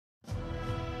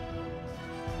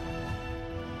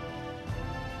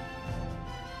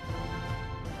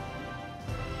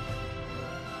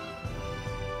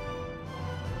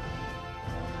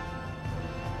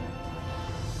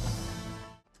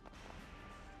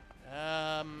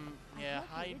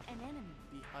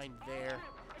behind there.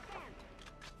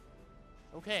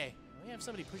 Okay, we have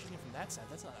somebody pushing in from that side.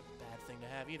 That's not a bad thing to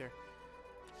have either.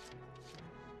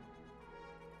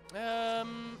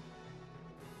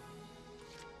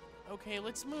 Okay,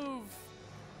 let's move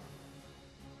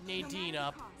Nadine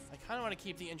up. I kind of want to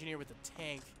keep the engineer with the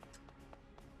tank.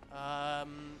 That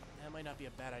might not be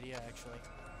a bad idea, actually.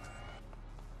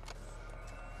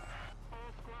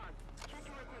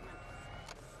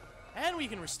 And we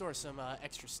can restore some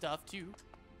extra stuff, too.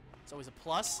 It's always a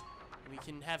plus. We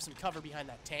can have some cover behind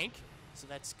that tank, so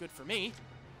that's good for me.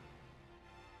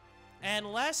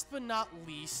 And last but not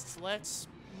least, let's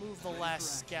move the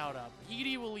last scout up.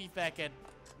 Edie will leave back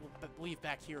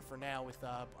here for now with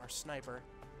our sniper.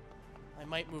 I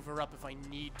might move her up if I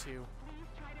need to. Please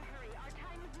try to hurry. Our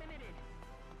time is limited.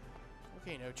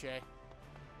 Okay, Noche.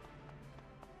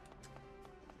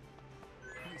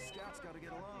 These scouts gotta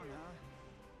get along,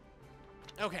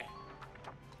 huh? Okay.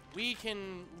 We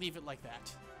can leave it like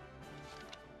that.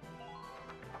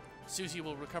 Susie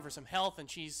will recover some health, and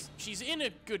she's in a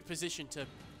good position to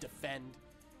defend.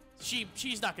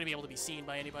 She's not going to be able to be seen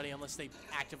by anybody unless they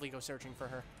actively go searching for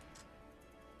her.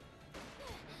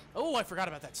 Oh, I forgot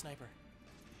about that sniper.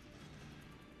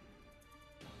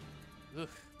 Ugh,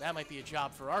 that might be a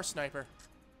job for our sniper.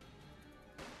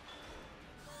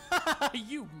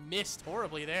 You missed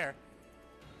horribly there.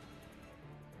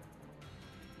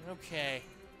 Okay.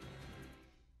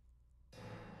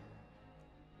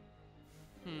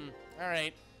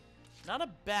 Alright. Not a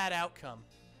bad outcome.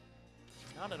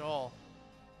 Not at all.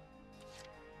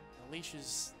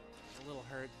 Alicia's a little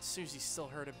hurt. Susie's still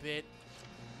hurt a bit.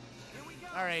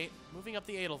 Alright, moving up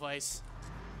the Edelweiss.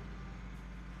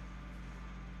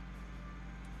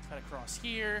 Cut across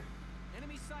here.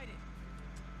 Enemy sighted.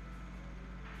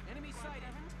 Enemy sighted.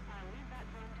 I'll leave that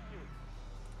zone to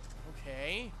you.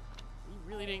 Okay. We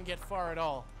really didn't get far at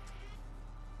all.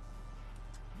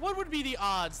 What would be the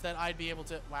odds that I'd be able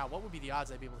to... Wow, what would be the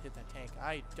odds I'd be able to hit that tank?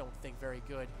 I don't think very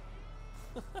good.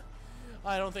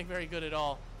 I don't think very good at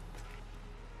all.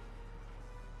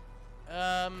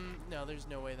 No, there's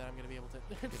no way that I'm going to be able to...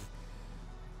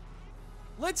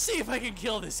 Let's see if I can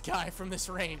kill this guy from this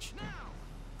range.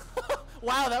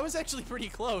 Wow, that was actually pretty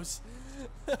close.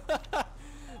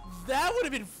 That would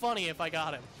have been funny if I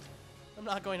got him. I'm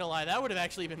not going to lie. That would have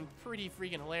actually been pretty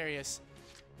freaking hilarious.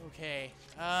 Okay.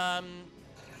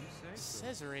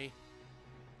 Cesare.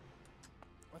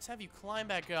 Let's have you climb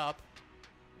back up.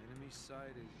 Enemy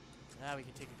sighted. Now we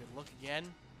can take a good look again.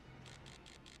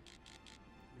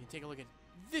 We can take a look at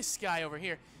this guy over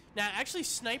here. Now, actually,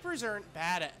 snipers aren't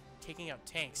bad at taking out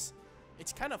tanks.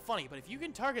 It's kind of funny, but if you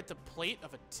can target the plate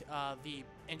of the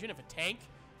engine of a tank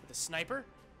with a sniper,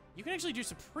 you can actually do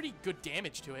some pretty good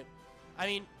damage to it. I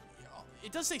mean,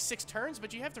 it does say 6 turns,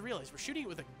 but you have to realize we're shooting it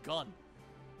with a gun.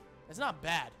 That's not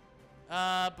bad.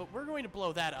 But we're going to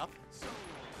blow that up.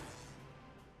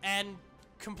 And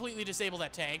completely disable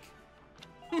that tank.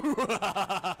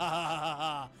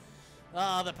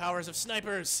 Ah, the powers of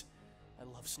snipers. I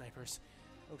love snipers.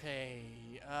 Okay,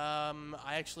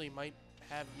 I actually might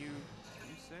have you...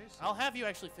 You say so. I'll have you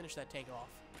actually finish that tank off.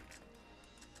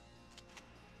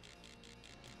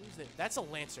 Who's that? That's a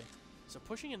Lancer. So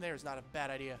pushing in there is not a bad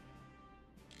idea.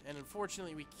 And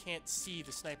unfortunately, we can't see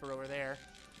the sniper over there.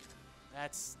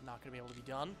 That's not going to be able to be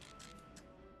done.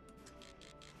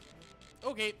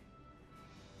 Okay.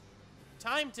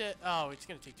 Time to... Oh, it's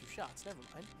going to take 2 shots. Never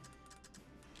mind.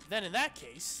 Then in that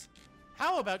case,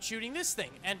 how about shooting this thing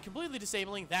and completely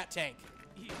disabling that tank?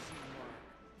 Easy work.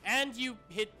 And you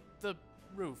hit the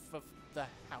roof of the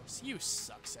house. You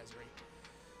suck, Cesare.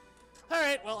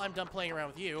 Alright, well, I'm done playing around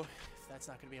with you. If that's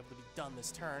not going to be able to be done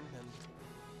this turn, then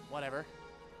whatever.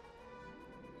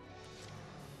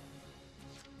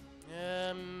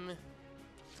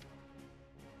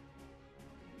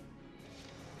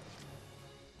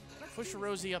 Push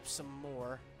Rosie up some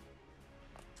more.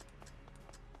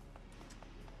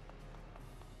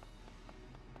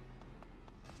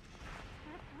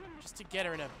 Just to get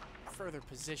her in a further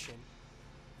position.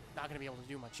 Not going to be able to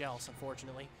do much else,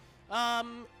 unfortunately.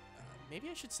 Maybe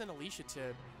I should send Alicia to...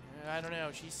 I don't know.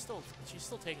 She's still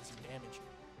taking some damage.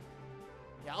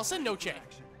 Yeah, I'll send Noche.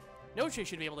 Noche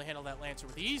should be able to handle that Lancer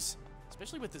with ease,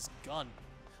 especially with this gun.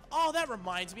 Oh, that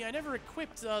reminds me. I never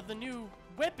equipped the new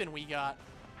weapon we got.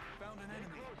 Found an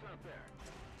enemy.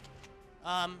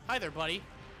 Hi there, buddy.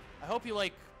 I hope you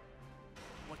like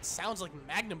what sounds like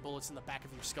magnum bullets in the back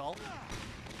of your skull.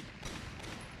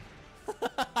 Did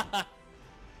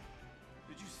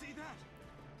you see that?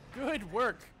 Good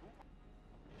work.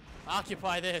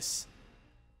 Occupy this.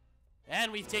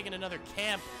 And we've taken another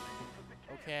camp.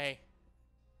 Okay.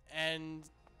 And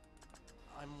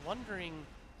I'm wondering...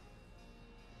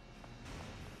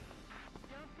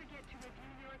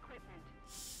 equipment.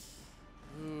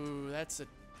 Ooh, that's a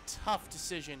tough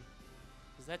decision.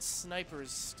 Because that sniper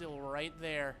is still right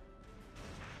there.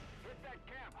 Hit that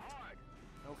camp hard.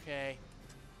 Okay.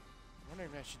 I'm wondering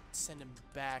if I should send him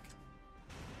back.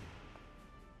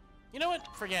 You know what?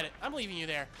 Forget it. I'm leaving you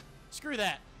there. Screw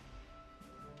that.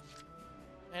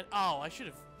 And, oh, I should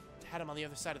have had him on the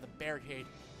other side of the barricade.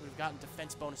 Would have gotten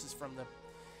defense bonuses from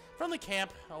the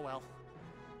camp. Oh, well.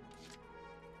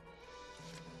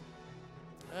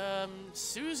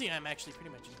 Susie, I'm actually pretty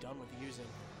much done with using.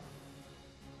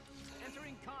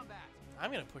 Entering combat.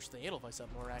 I'm going to push the Edelweiss up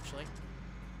more, actually.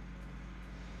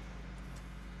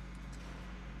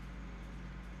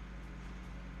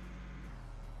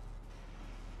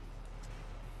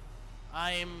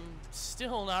 I'm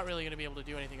still not really going to be able to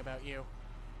do anything about you.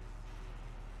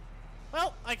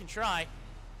 Well, I can try.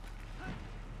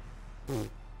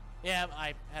 Yeah,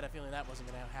 I had a feeling that wasn't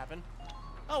going to happen.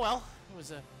 Oh well, it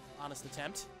was an honest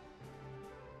attempt.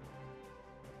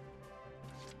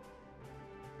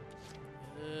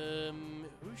 Who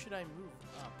should I move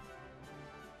up?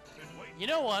 You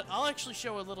know what? I'll actually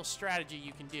show a little strategy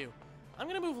you can do. I'm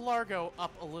going to move Largo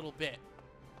up a little bit.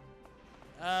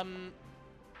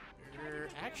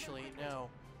 Actually, no.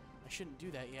 I shouldn't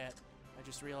do that yet. I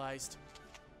just realized.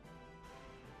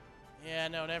 Yeah,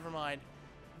 no, never mind.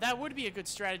 That would be a good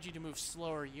strategy to move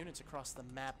slower units across the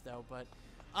map, though, but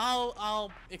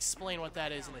I'll explain what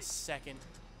that is in a second.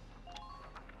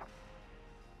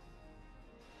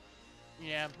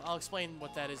 Yeah, I'll explain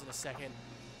what that is in a second.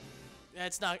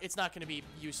 It's not going to be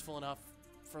useful enough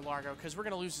for Largo, because we're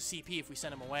going to lose the CP if we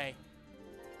send him away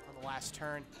on the last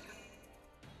turn.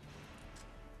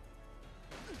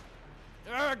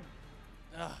 Ugh.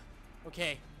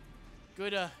 Okay.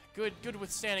 Good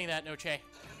withstanding that, Noche.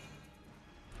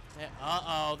 Yeah,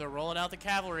 uh-oh, they're rolling out the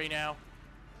cavalry now.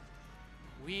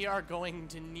 We are going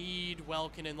to need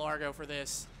Welkin and Largo for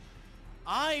this.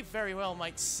 I very well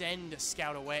might send a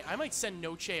scout away. I might send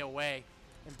Noche away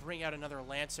and bring out another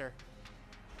Lancer.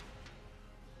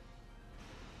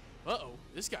 Uh-oh,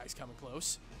 this guy's coming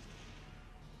close.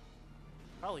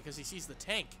 Probably because he sees the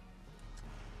tank.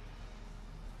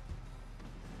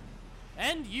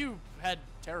 And you had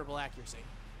terrible accuracy.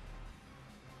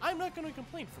 I'm not going to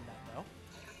complain from that, though.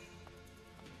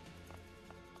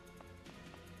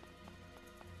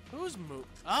 Who's moved?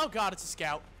 Oh, God, it's a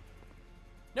scout.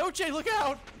 Noche, look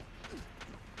out!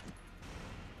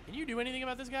 Can you do anything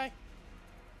about this guy?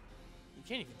 You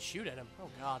can't even shoot at him. Oh,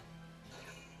 God.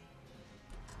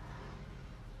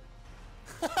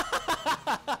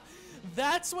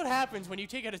 That's what happens when you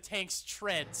take out a tank's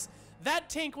treads. That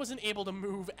tank wasn't able to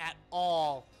move at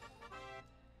all.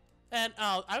 And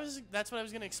that's what I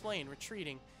was going to explain,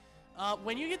 retreating.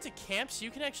 When you get to camps, you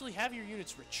can actually have your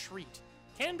units retreat.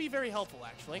 Can be very helpful,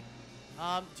 actually.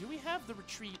 Do we have the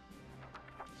retreat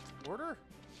order?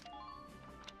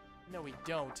 No, we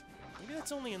don't. Maybe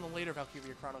that's only in the later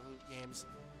Valkyria Chronicles games.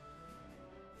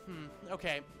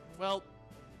 Okay. Well,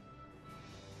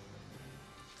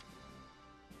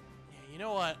 yeah, you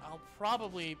know what? I'll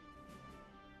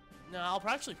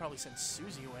actually probably send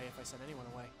Susie away if I send anyone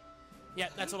away. Yeah,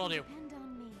 that's what I'll do. Depend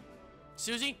on me.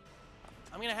 Susie,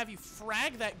 I'm going to have you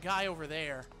frag that guy over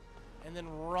there and then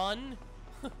run.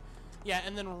 Yeah,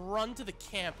 and then run to the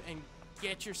camp and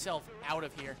get yourself out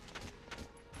of here.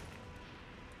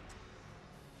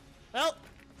 Well,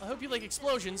 I hope you like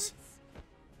explosions.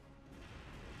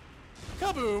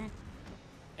 Kaboom!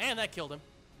 And that killed him.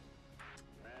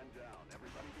 Man down.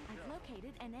 Everybody be I've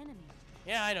located an enemy.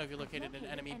 Yeah, I know if you located an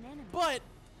enemy. But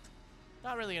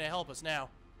not really going to help us now.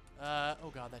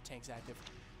 Oh god, that tank's active.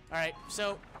 Alright,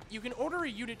 so you can order a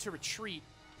unit to retreat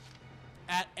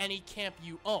at any camp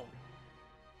you own.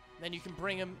 Then you can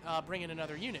bring in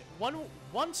another unit.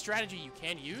 One strategy you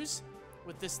can use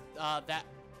with this that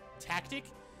tactic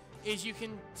is you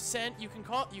can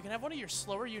have one of your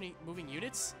slower moving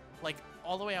units, like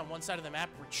all the way on one side of the map,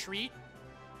 retreat,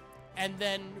 and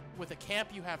then with a camp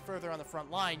you have further on the front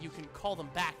line, you can call them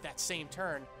back that same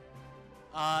turn.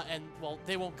 And, well,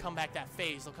 they won't come back that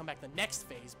phase. They'll come back the next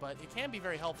phase, but it can be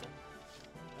very helpful.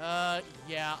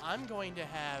 Yeah, I'm going to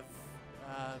have,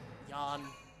 Jan.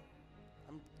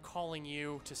 I'm calling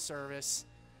you to service.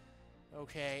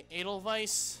 Okay,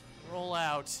 Edelweiss, roll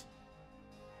out.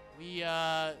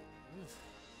 I'm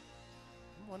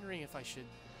wondering if I should...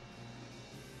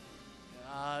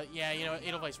 yeah, you know,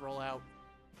 Edelweiss, roll out.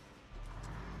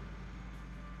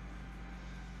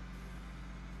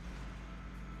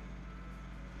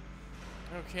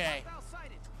 Okay.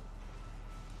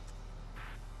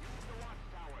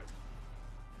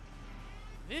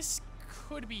 This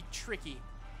could be tricky.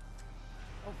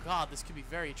 Oh god, this could be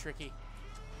very tricky.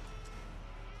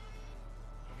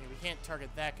 Okay, we can't target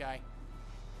that guy.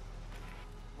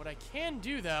 What I can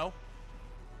do, though,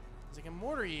 is I can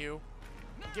mortar you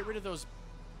and get rid of those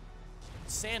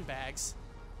sandbags.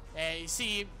 You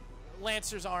see,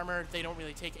 Lancer's armor, they don't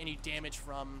really take any damage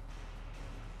from...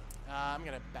 I'm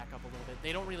going to back up a little bit.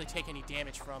 They don't really take any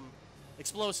damage from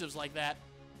explosives like that,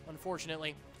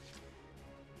 unfortunately.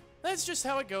 That's just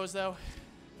how it goes, though.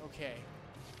 Okay.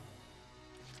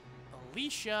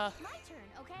 Alicia, My turn,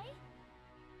 okay?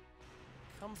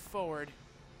 come forward.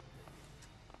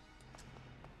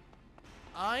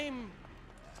 I'm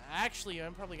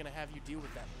probably going to have you deal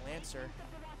with that Lancer.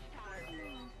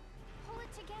 Pull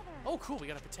it together. Oh, cool, we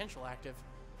got a potential active.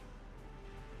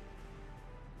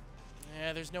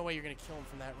 Yeah, there's no way you're going to kill him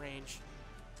from that range.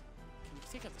 Can you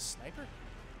take out the sniper?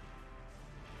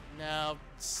 No,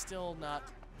 still not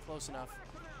close enough.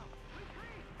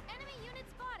 Enemy unit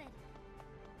spotted.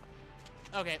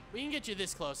 Okay, we can get you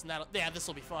this close, and this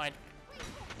will be fine.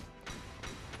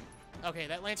 Okay,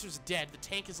 that Lancer's dead. The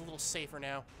tank is a little safer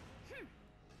now.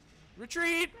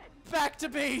 Retreat! Back to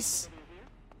base!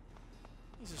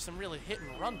 These are some really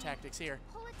hit-and-run tactics here.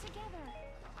 Pull it together.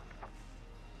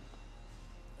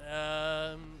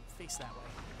 Face that way.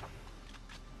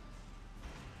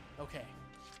 Okay.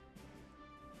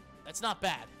 That's not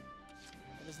bad.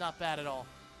 That is not bad at all.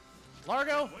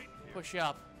 Largo, push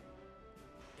up.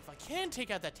 If I can take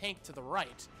out that tank to the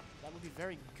right, that would be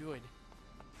very good.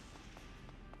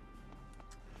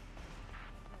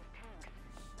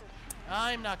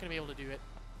 I'm not going to be able to do it.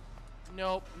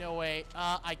 Nope, no way.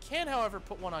 I can, however,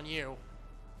 put one on you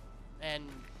and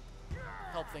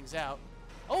help things out.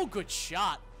 Oh, good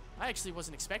shot. I actually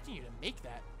wasn't expecting you to make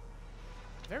that.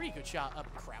 Very good shot.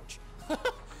 Crouch.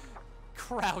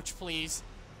 Crouch, please.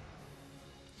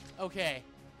 Okay.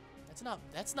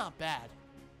 That's not bad.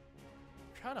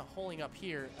 Kind of holding up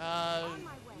here.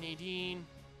 Nadine.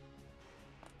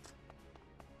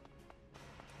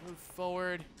 Move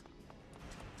forward.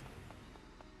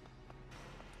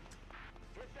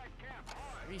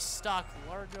 Restock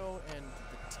Largo and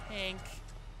the tank.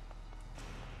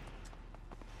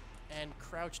 And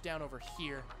crouch down over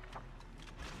here.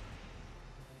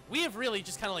 We have really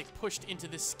just kind of like pushed into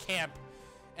this camp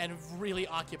and really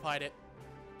occupied it.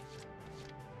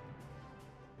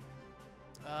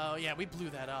 Oh, yeah, we blew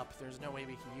that up. There's no way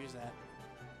we can use that.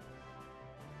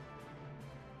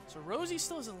 So Rosie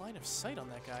still has a line of sight on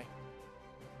that guy.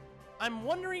 I'm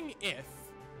wondering if...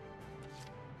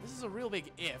 This is a real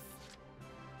big if.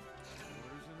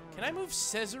 Can I move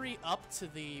Cesare up to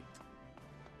the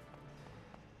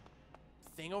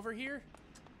thing over here?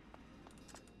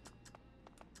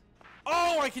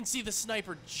 Oh, I can see the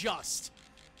sniper just.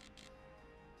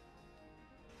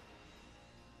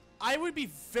 I would be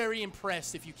very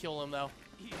impressed if you kill him, though.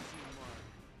 Easy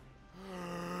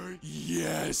mark.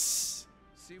 Yes!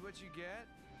 See what you get?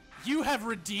 You have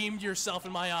redeemed yourself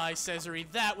in my eyes, Cesare.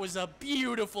 That was a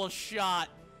beautiful shot.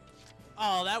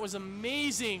 Oh, that was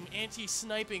amazing.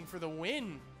 Anti-sniping for the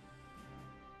win.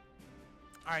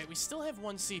 Alright, we still have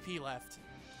 1 CP left.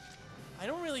 I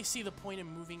don't really see the point in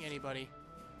moving anybody.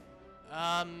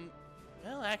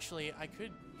 Well, actually, I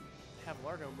could have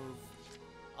Largo move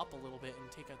up a little bit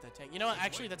and take out that tank. You know what?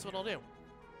 Actually, that's what I'll do.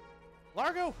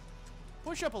 Largo,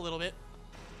 push up a little bit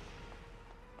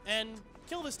and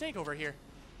kill this tank over here.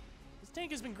 This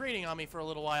tank has been grating on me for a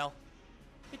little while.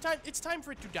 It's time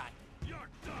for it to die. You're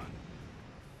done.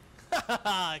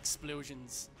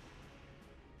 Explosions.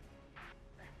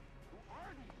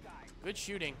 Good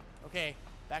shooting. Okay,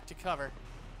 back to cover.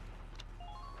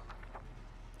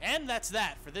 And that's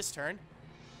that for this turn.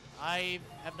 I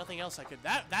have nothing else I could...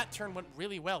 That turn went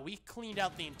really well. We cleaned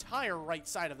out the entire right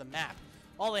side of the map.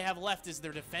 All they have left is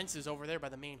their defenses over there by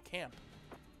the main camp.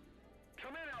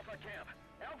 Come in, Alpha Camp.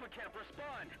 Alpha Camp,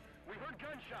 respond. We heard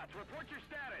gunshots. Report your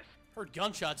status. Heard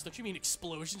gunshots? Don't you mean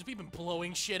explosions? We've been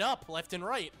blowing shit up left and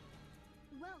right.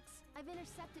 Wilkes, I've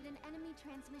intercepted an enemy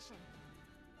transmission.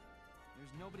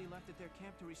 There's nobody left at their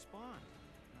camp to respond,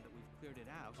 now that we've cleared it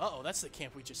out. Uh-oh, that's the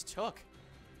camp we just took.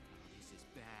 This is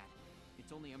bad.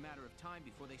 It's only a matter of time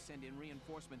before they send in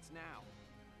reinforcements now.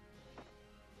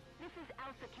 This is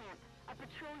Alpha Camp. A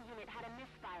patrol unit had a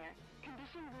misfire.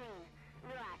 Condition green.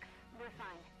 Relax. We're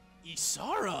fine.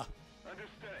 Isara!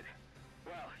 Understood.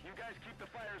 Well, you guys keep the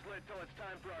fires lit till it's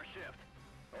time for our shift.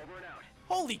 Over and out.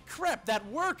 Holy crap, that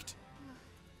worked!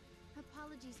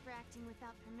 Apologies for acting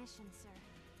without permission, sir.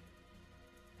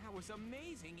 That was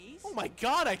amazing, East. Oh my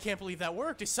god, I can't believe that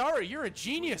worked. Isara, you're a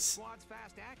genius. Squad's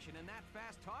fast action and that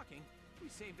fast talking. We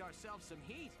saved ourselves some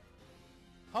heat.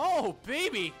 Oh,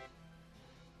 baby!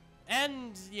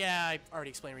 And, yeah, I already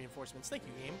explained reinforcements. Thank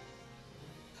you, game.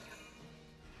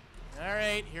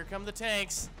 Alright, here come the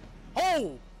tanks.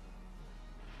 Oh!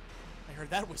 I heard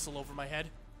that whistle over my head.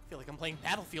 I feel like I'm playing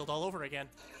Battlefield all over again.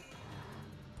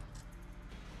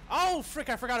 Oh, frick,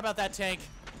 I forgot about that tank.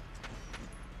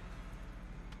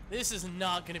 This is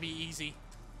not going to be easy.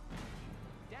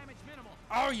 Damage minimal.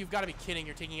 Oh, you've got to be kidding.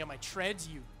 You're taking out my treads,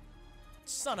 you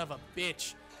son of a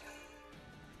bitch.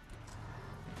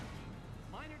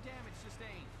 Minor damage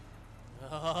sustained.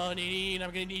 Oh, Nadine,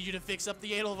 I'm going to need you to fix up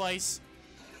the Edelweiss.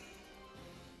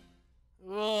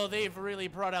 Oh, they've really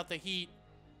brought out the heat.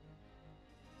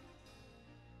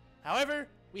 However,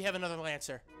 we have another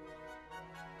Lancer.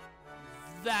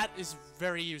 That is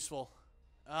very useful.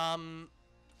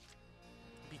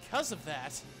 Because of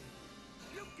that...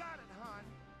 You got it, hon.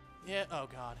 Yeah, oh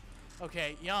god.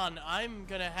 Okay, Jan, I'm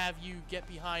gonna have you get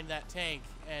behind that tank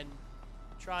and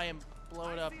try and blow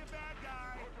it up. See a bad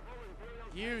guy.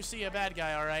 You see a bad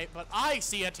guy, alright, but I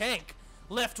see a tank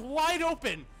left wide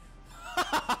open.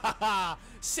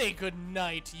 Say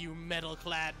goodnight, you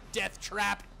metal-clad death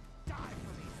trap. Die for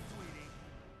me, sweetie.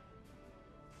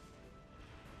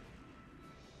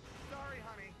 Sorry,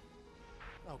 honey.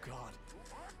 Oh god.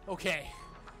 Okay.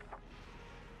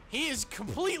 He is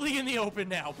completely in the open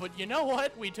now, but you know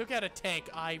what? We took out a tank.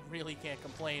 I really can't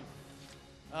complain.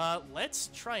 Let's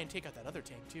try and take out that other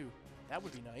tank, too. That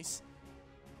would be nice.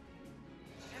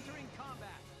 Entering combat.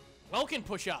 Welkin,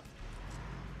 push up.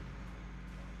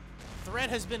 Threat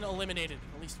has been eliminated.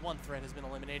 At least one threat has been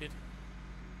eliminated.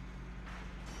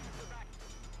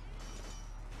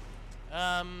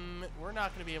 We're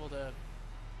not going to be able to...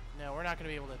 No, we're not going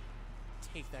to be able to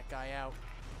take that guy out.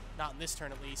 Not in this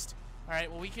turn, at least.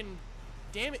 Alright, well, we can...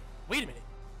 Damn it. Wait a minute.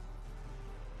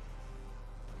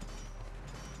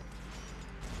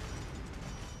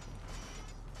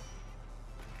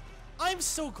 I'm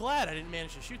so glad I didn't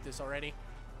manage to shoot this already.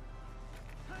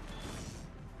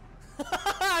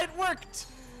 It worked!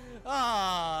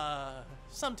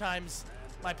 Sometimes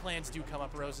my plans do come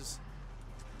up roses.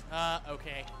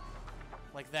 Okay.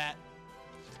 Like that.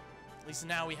 At least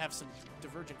now we have some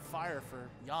divergent fire for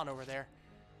Jan over there.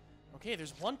 Okay,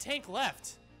 there's one tank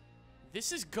left.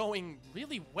 This is going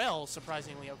really well,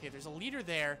 surprisingly. Okay, there's a leader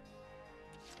there.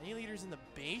 Any leaders in the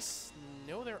base?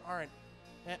 No, there aren't.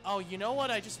 Oh, you know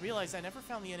what? I just realized I never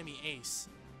found the enemy ace.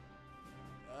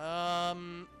 I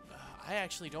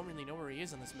actually don't really know where he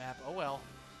is on this map. Oh, well.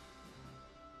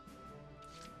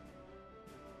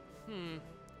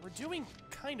 We're doing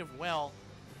kind of well.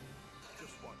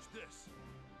 Just watch this.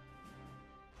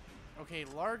 Okay,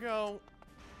 Largo,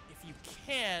 if you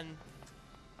can,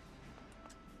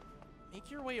 make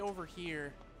your way over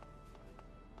here.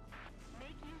 Make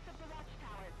use of the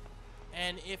watchtowers.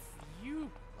 And if you...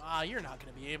 you're not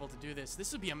going to be able to do this.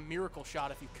 This would be a miracle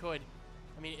shot if you could.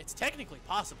 I mean, it's technically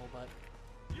possible, but...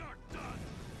 You're done.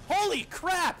 Holy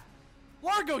crap!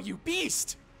 Largo, you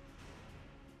beast!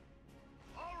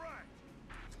 All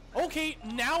right. Okay,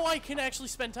 now I can actually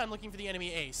spend time looking for the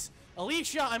enemy ace.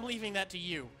 Alicia, I'm leaving that to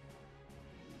you.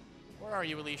 Where are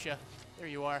you, Alicia? There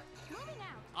you are. Moving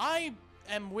out. I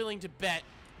am willing to bet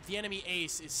the enemy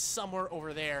ace is somewhere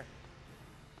over there.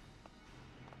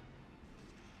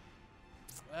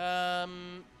 I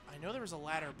know there was a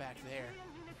ladder back there. Imperial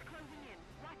units closing in.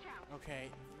 Watch out. Okay,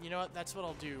 you know what? That's what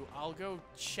I'll do. I'll go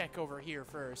check over here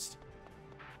first.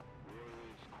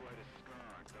 Road's quite a scar,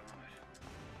 don't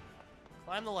it?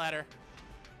 Climb the ladder.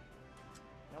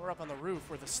 Now we're up on the roof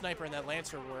where the sniper and that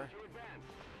lancer were. To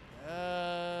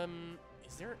advance.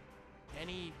 Is there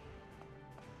any...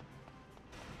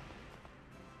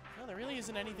 No, there really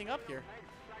isn't anything up here.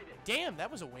 Damn,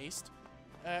 that was a waste.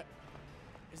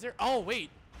 Is there... Oh, wait.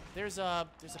 There's a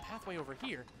pathway over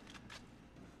here.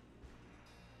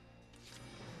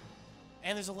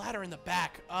 And there's a ladder in the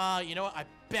back. You know what? I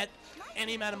bet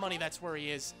any amount of money that's where he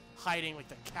is. Hiding like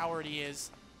the coward he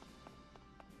is.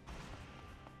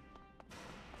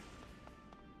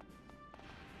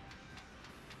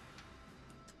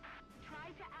 Try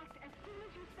to act as soon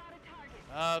as you spot a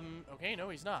target. Okay, no,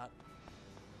 he's not.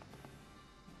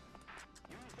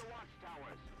 Use the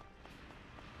watchtowers.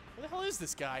 Where the hell is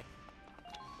this guy?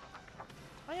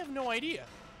 I have no idea.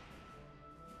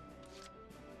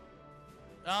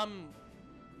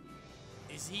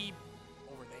 Is he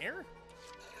over there?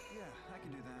 Yeah, I can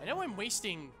do that. I know I'm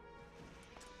wasting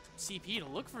CP to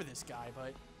look for this guy,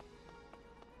 but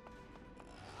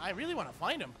I really want to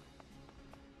find him.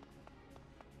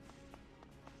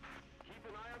 Keep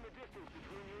an eye on the distance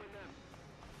between you and them.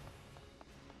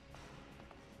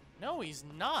 No, he's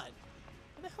not.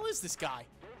 Where the hell is this guy?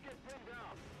 Don't get pinned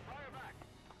down. Fire back.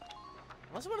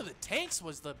 Unless one of the tanks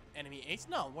was the enemy ace.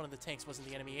 No, one of the tanks wasn't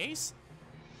the enemy ace.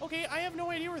 Okay, I have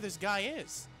no idea where this guy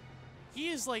is. He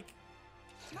is, like,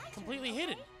 completely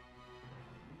hidden.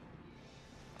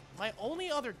 My only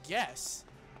other guess...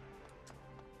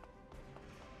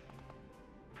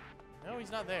 No,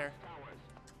 he's not there.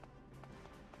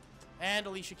 And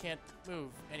Alicia can't move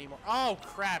anymore. Oh,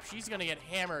 crap. She's gonna get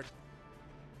hammered.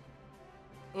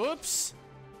 Oops.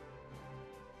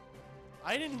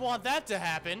 I didn't want that to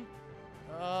happen.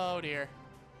 Oh, dear.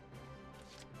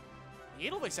 The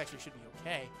Edelweiss actually should be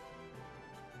okay.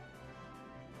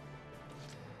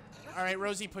 Alright,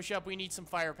 Rosie, push up. We need some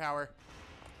firepower.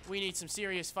 We need some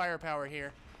serious firepower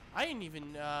here. I didn't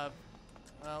even,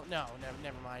 well, no,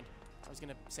 never mind. I was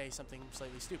gonna say something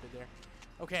slightly stupid there.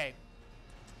 Okay.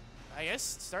 I guess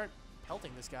start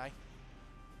pelting this guy.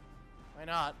 Why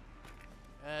not?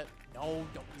 No,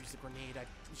 don't use the grenade. I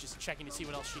was just checking to see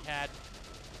what else she had.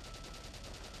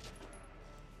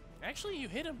 Actually, you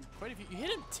hit him quite a few. You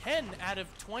hit him 10 out of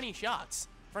 20 shots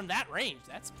from that range.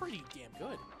 That's pretty damn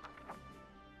good.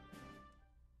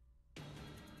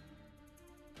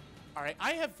 Alright,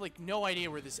 I have, like, no idea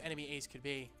where this enemy ace could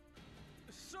be.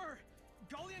 Sir!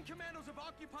 Gullian commandos have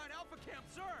occupied Alpha Camp,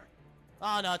 sir!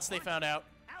 Ah, nuts, they found out.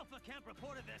 Alpha Camp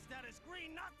reported their status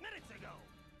green not minutes ago.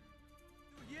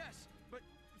 Yes, but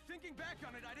thinking back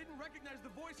on it, I didn't recognize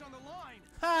the voice on the line.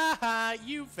 Ha ha,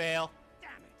 you fail.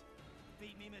 Damn it.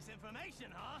 Feed me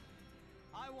misinformation, huh?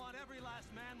 I want every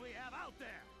last man we have out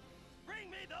there.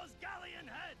 Bring me those galleon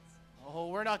heads. Oh,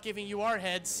 we're not giving you our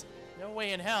heads. No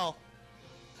way in hell.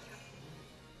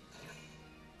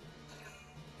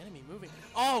 Enemy moving.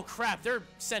 Oh, crap. They're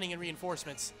sending in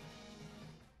reinforcements.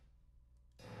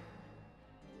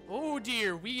 Oh,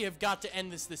 dear. We have got to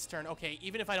end this turn. Okay,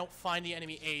 even if I don't find the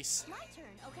enemy ace. My turn,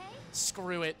 okay?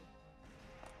 Screw it.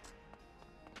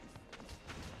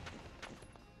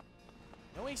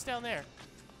 No ace down there.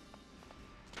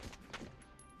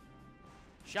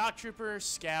 Shock Trooper,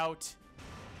 Scout.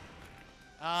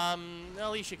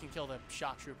 Alicia can kill the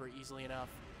Shock Trooper easily enough.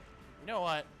 You know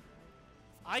what?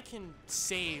 I can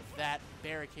save that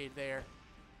barricade there,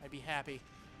 I'd be happy.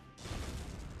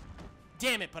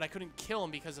 Damn it, but I couldn't kill him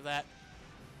because of that.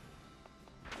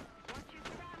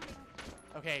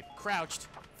 Okay, crouched,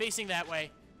 facing that way.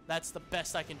 That's the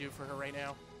best I can do for her right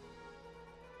now.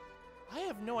 I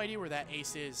have no idea where that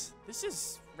ace is. This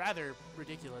is rather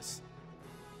ridiculous.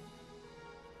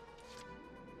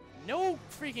 No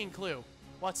freaking clue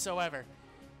whatsoever.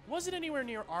 Wasn't anywhere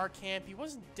near our camp. He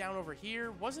wasn't down over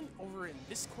here. Wasn't over in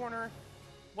this corner.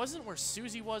 Wasn't where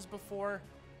Susie was before.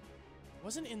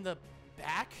 Wasn't in the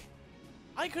back.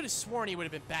 I could have sworn he would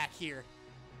have been back here.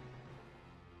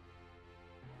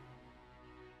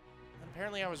 And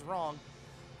apparently I was wrong.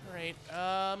 Alright,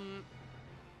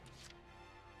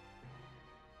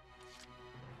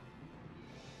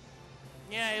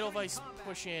 yeah, Edelweiss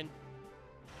push in.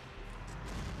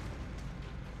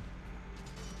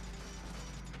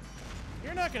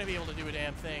 You're not going to be able to do a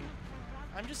damn thing.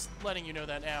 I'm just letting you know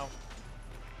that now.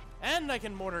 And I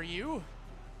can mortar you.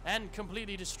 And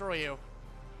completely destroy you.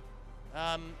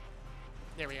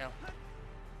 There we go.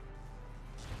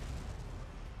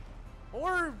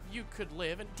 Or you could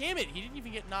live. And damn it, he didn't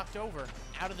even get knocked over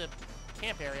out of the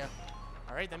camp area.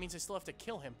 Alright, that means I still have to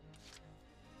kill him.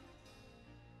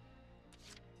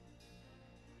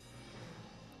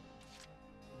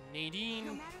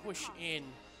 Nadine, push in.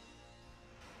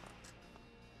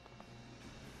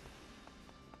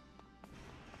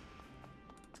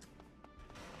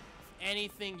 If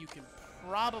anything, you can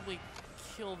probably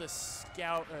kill the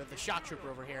scout or the shock trooper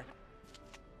over here.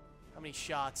 How many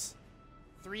shots?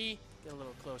 3. Get a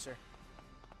little closer.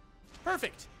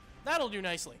 Perfect. That'll do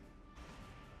nicely.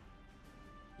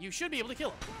 You should be able to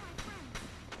kill him.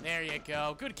 There you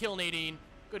go. Good kill, Nadine.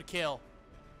 Good kill.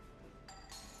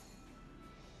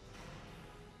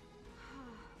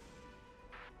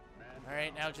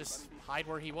 Alright, now just hide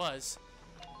where he was.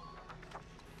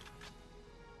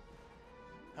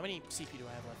 How many CP do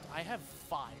I have left? I have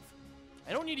 5.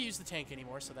 I don't need to use the tank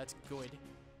anymore, so that's good.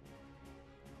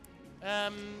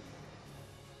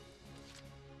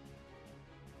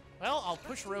 Well, I'll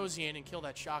push Rosie in and kill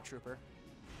that shock trooper.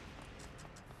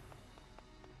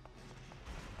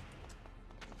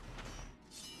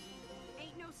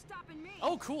 Ain't no stopping me.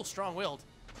 Oh, cool. Strong-willed.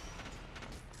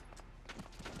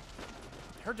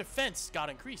 Her defense got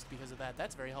increased because of that.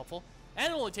 That's very helpful. And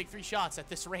it'll only take 3 shots at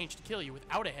this range to kill you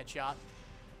without a headshot.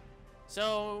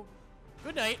 So,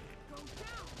 good night.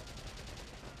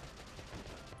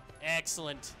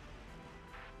 Excellent.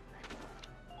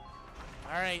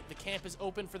 Alright, the camp is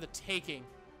open for the taking.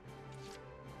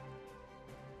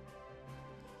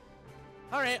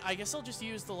 Alright, I guess I'll just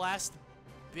use the last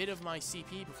bit of my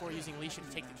CP before using Alicia to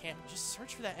take the camp. Just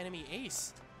search for that enemy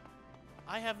ace.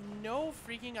 I have no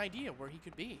freaking idea where he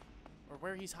could be. Or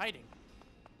where he's hiding.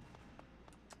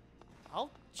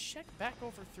 I'll check back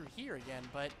over through here again,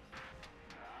 but...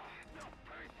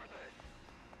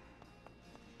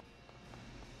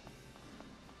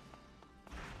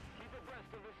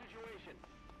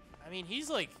 I mean, he's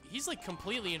like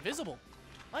completely invisible.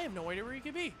 I have no idea where he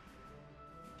could be.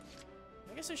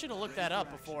 I guess I should have looked that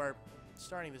up before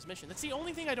starting this mission. That's the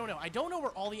only thing I don't know. I don't know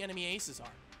where all the enemy aces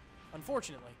are,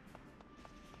 unfortunately.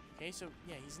 Okay, so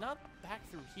yeah, he's not back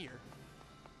through here.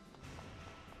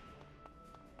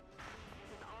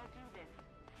 We can all do this.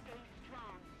 Stay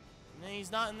strong. No,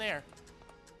 he's not in there.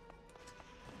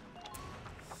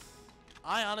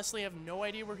 I honestly have no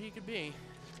idea where he could be.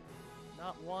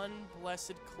 Not one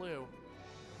blessed clue.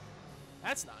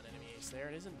 That's not an enemy ace there,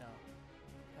 it isn't?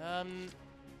 No.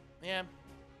 Yeah.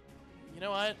 You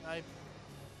know what? I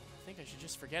think I should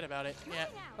just forget about it. Yeah.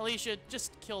 Alicia,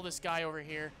 just kill this guy over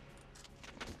here.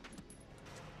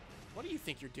 What do you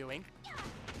think you're doing?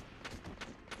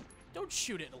 Don't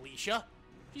shoot it, Alicia.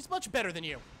 She's much better than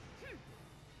you.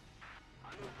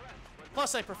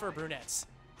 Plus, I prefer brunettes.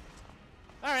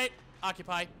 Alright,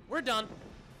 occupy. We're done.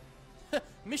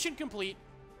 Mission complete.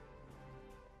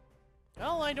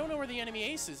 Well, I don't know where the enemy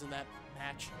ace is in that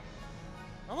match.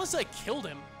 Unless I killed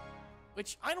him.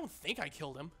 Which, I don't think I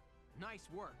killed him. Nice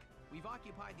work. We've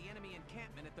occupied the enemy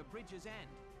encampment at the bridge's end.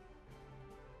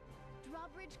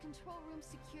 Drawbridge control room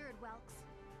secured, Welks.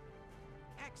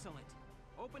 Excellent.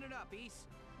 Open it up, East.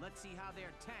 Let's see how their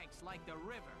tanks like the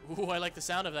river. Ooh, I like the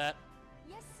sound of that.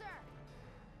 Yes, sir.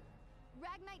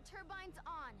 Ragnite turbines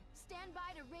on. Stand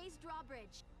by to raise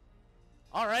drawbridge.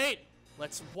 Alright,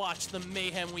 let's watch the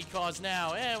mayhem we cause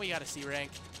now. We got a C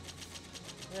rank.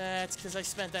 That's because I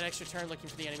spent that extra turn looking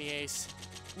for the enemy ace.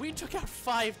 We took out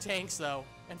 5 tanks, though,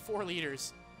 and 4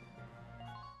 leaders.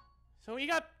 So we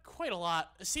got quite a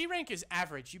lot. A C rank is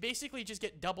average. You basically just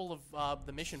get double of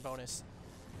the mission bonus.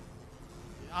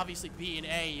 Obviously, B and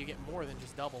A, you get more than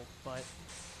just double, but...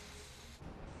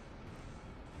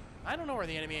 I don't know where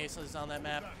the enemy ace is on that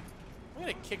map. I'm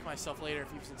gonna kick myself later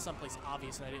if he was in someplace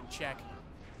obvious and I didn't check.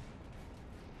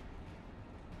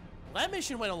 Well, that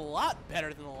mission went a lot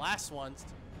better than the last one.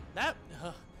 That...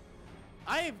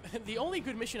 the only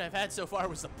good mission I've had so far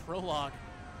was the prologue.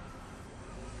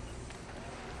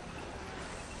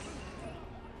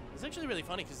 It's actually really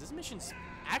funny because this mission's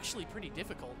actually pretty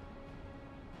difficult.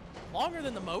 Longer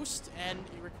than the most, and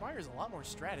it requires a lot more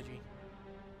strategy.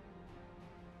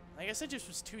 I guess I just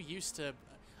was too used to...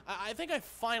 I think I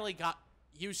finally got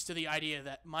used to the idea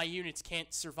that my units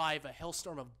can't survive a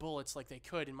hailstorm of bullets like they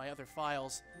could in my other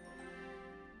files.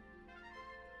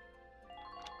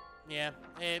 Yeah,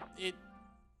 it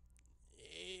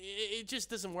just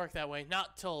doesn't work that way.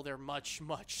 Not till they're much,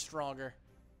 much stronger.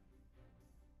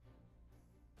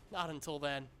 Not until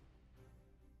then.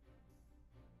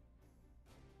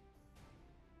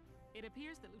 It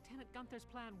appears that Lieutenant Gunther's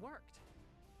plan worked.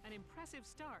 An impressive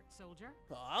start, soldier.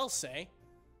 Well, I'll say.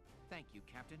 Thank you,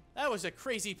 Captain. That was a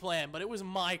crazy plan, but it was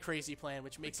my crazy plan,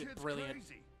 which makes it brilliant.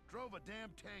 Crazy. Drove a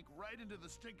damn tank right into the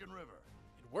stinking river.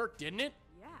 It worked, didn't it?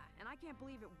 Yeah, and I can't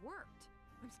believe it worked.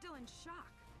 I'm still in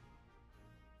shock.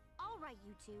 All right,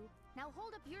 you two. Now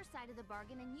hold up your side of the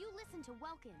bargain and you listen to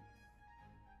Welkin.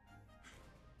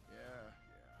 Yeah.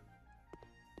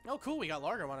 Oh, cool. We got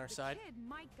Largo on our The side. kid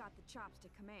might got the chops to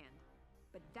command,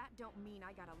 but that don't mean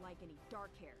I gotta like any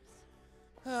dark hairs.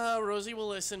 Rosie will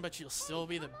listen, but she'll still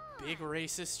be the big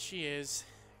racist she is.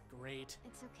 Great.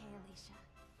 It's okay, Alicia.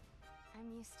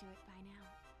 I'm used to it by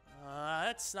now.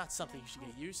 That's not something you should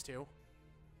get used to.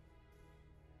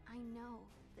 I know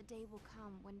the day will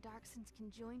come when Darksons can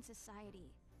join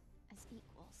society as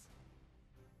equals.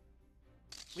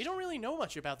 We don't really know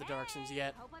much about the Darksons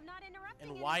yet, Hope I'm not interrupting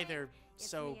and why anything. they're It's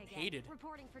so me again, hated.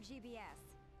 Reporting for GBS.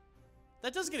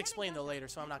 That does get Lieutenant explained though Gunther, later,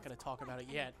 so I'm not this going was to talk quite about it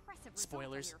an yet. impressive result on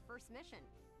Spoilers. your first mission.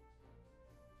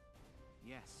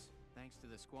 Yes, thanks to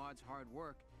the squad's hard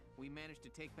work, we managed to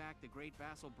take back the Great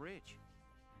Vassal Bridge.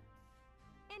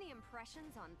 Any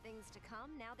impressions on things to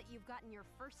come now that you've gotten your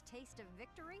first taste of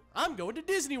victory? I'm going to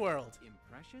Disney World.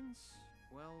 Impressions?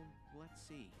 Well, let's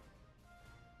see.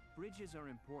 Bridges are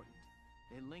important.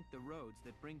 They link the roads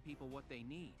that bring people what they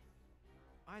need.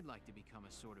 I'd like to become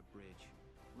a sort of bridge,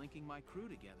 linking my crew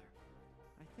together.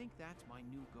 I think that's my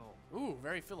new goal. Ooh,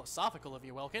 very philosophical of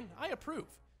you, Welkin. I approve.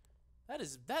 That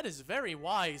is very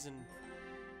wise and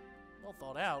well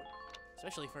thought out,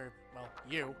 especially for, well,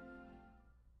 you.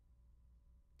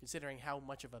 Considering how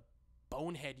much of a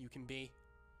bonehead you can be.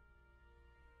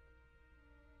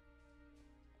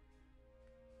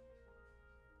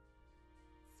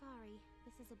 Sorry,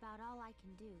 this is about all I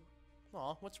can do.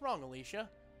 Aw, what's wrong, Alicia?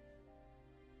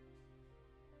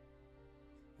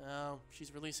 Oh,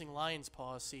 she's releasing lion's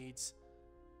paw seeds.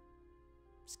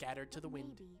 Scattered to the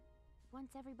wind. Maybe,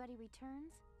 once everybody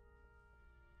returns,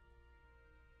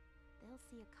 they'll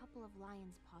see a couple of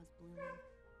lion's paws blooming.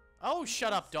 Oh,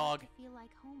 shut up, dog. To feel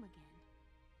like home again.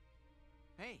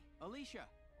 Hey, Alicia,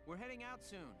 we're heading out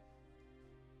soon.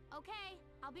 Okay,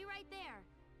 I'll be right there.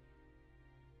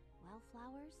 Well,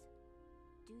 flowers,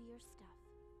 do your stuff.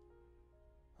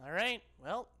 All right,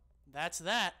 well, that's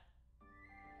that.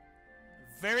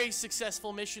 Very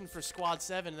successful mission for Squad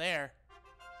 7 there.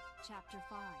 Chapter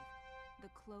 5. The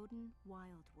Cloden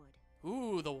Wildwood.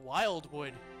 Ooh, the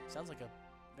Wildwood. Sounds like a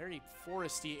very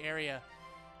foresty area.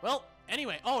 Well,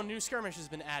 anyway, oh, a new skirmish has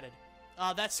been added.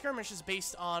 That skirmish is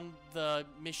based on the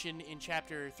mission in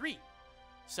Chapter 3.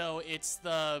 So it's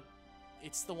the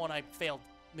one I failed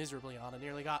miserably on. I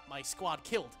nearly got my squad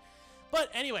killed. But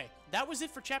anyway, that was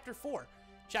it for Chapter 4.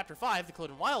 Chapter 5, The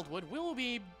Cloden Wildwood, we'll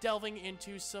be delving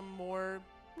into some more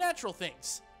natural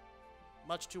things.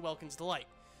 Much to Welkin's delight.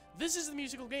 This is the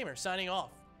Musical Gamer, signing off.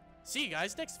 See you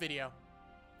guys next video.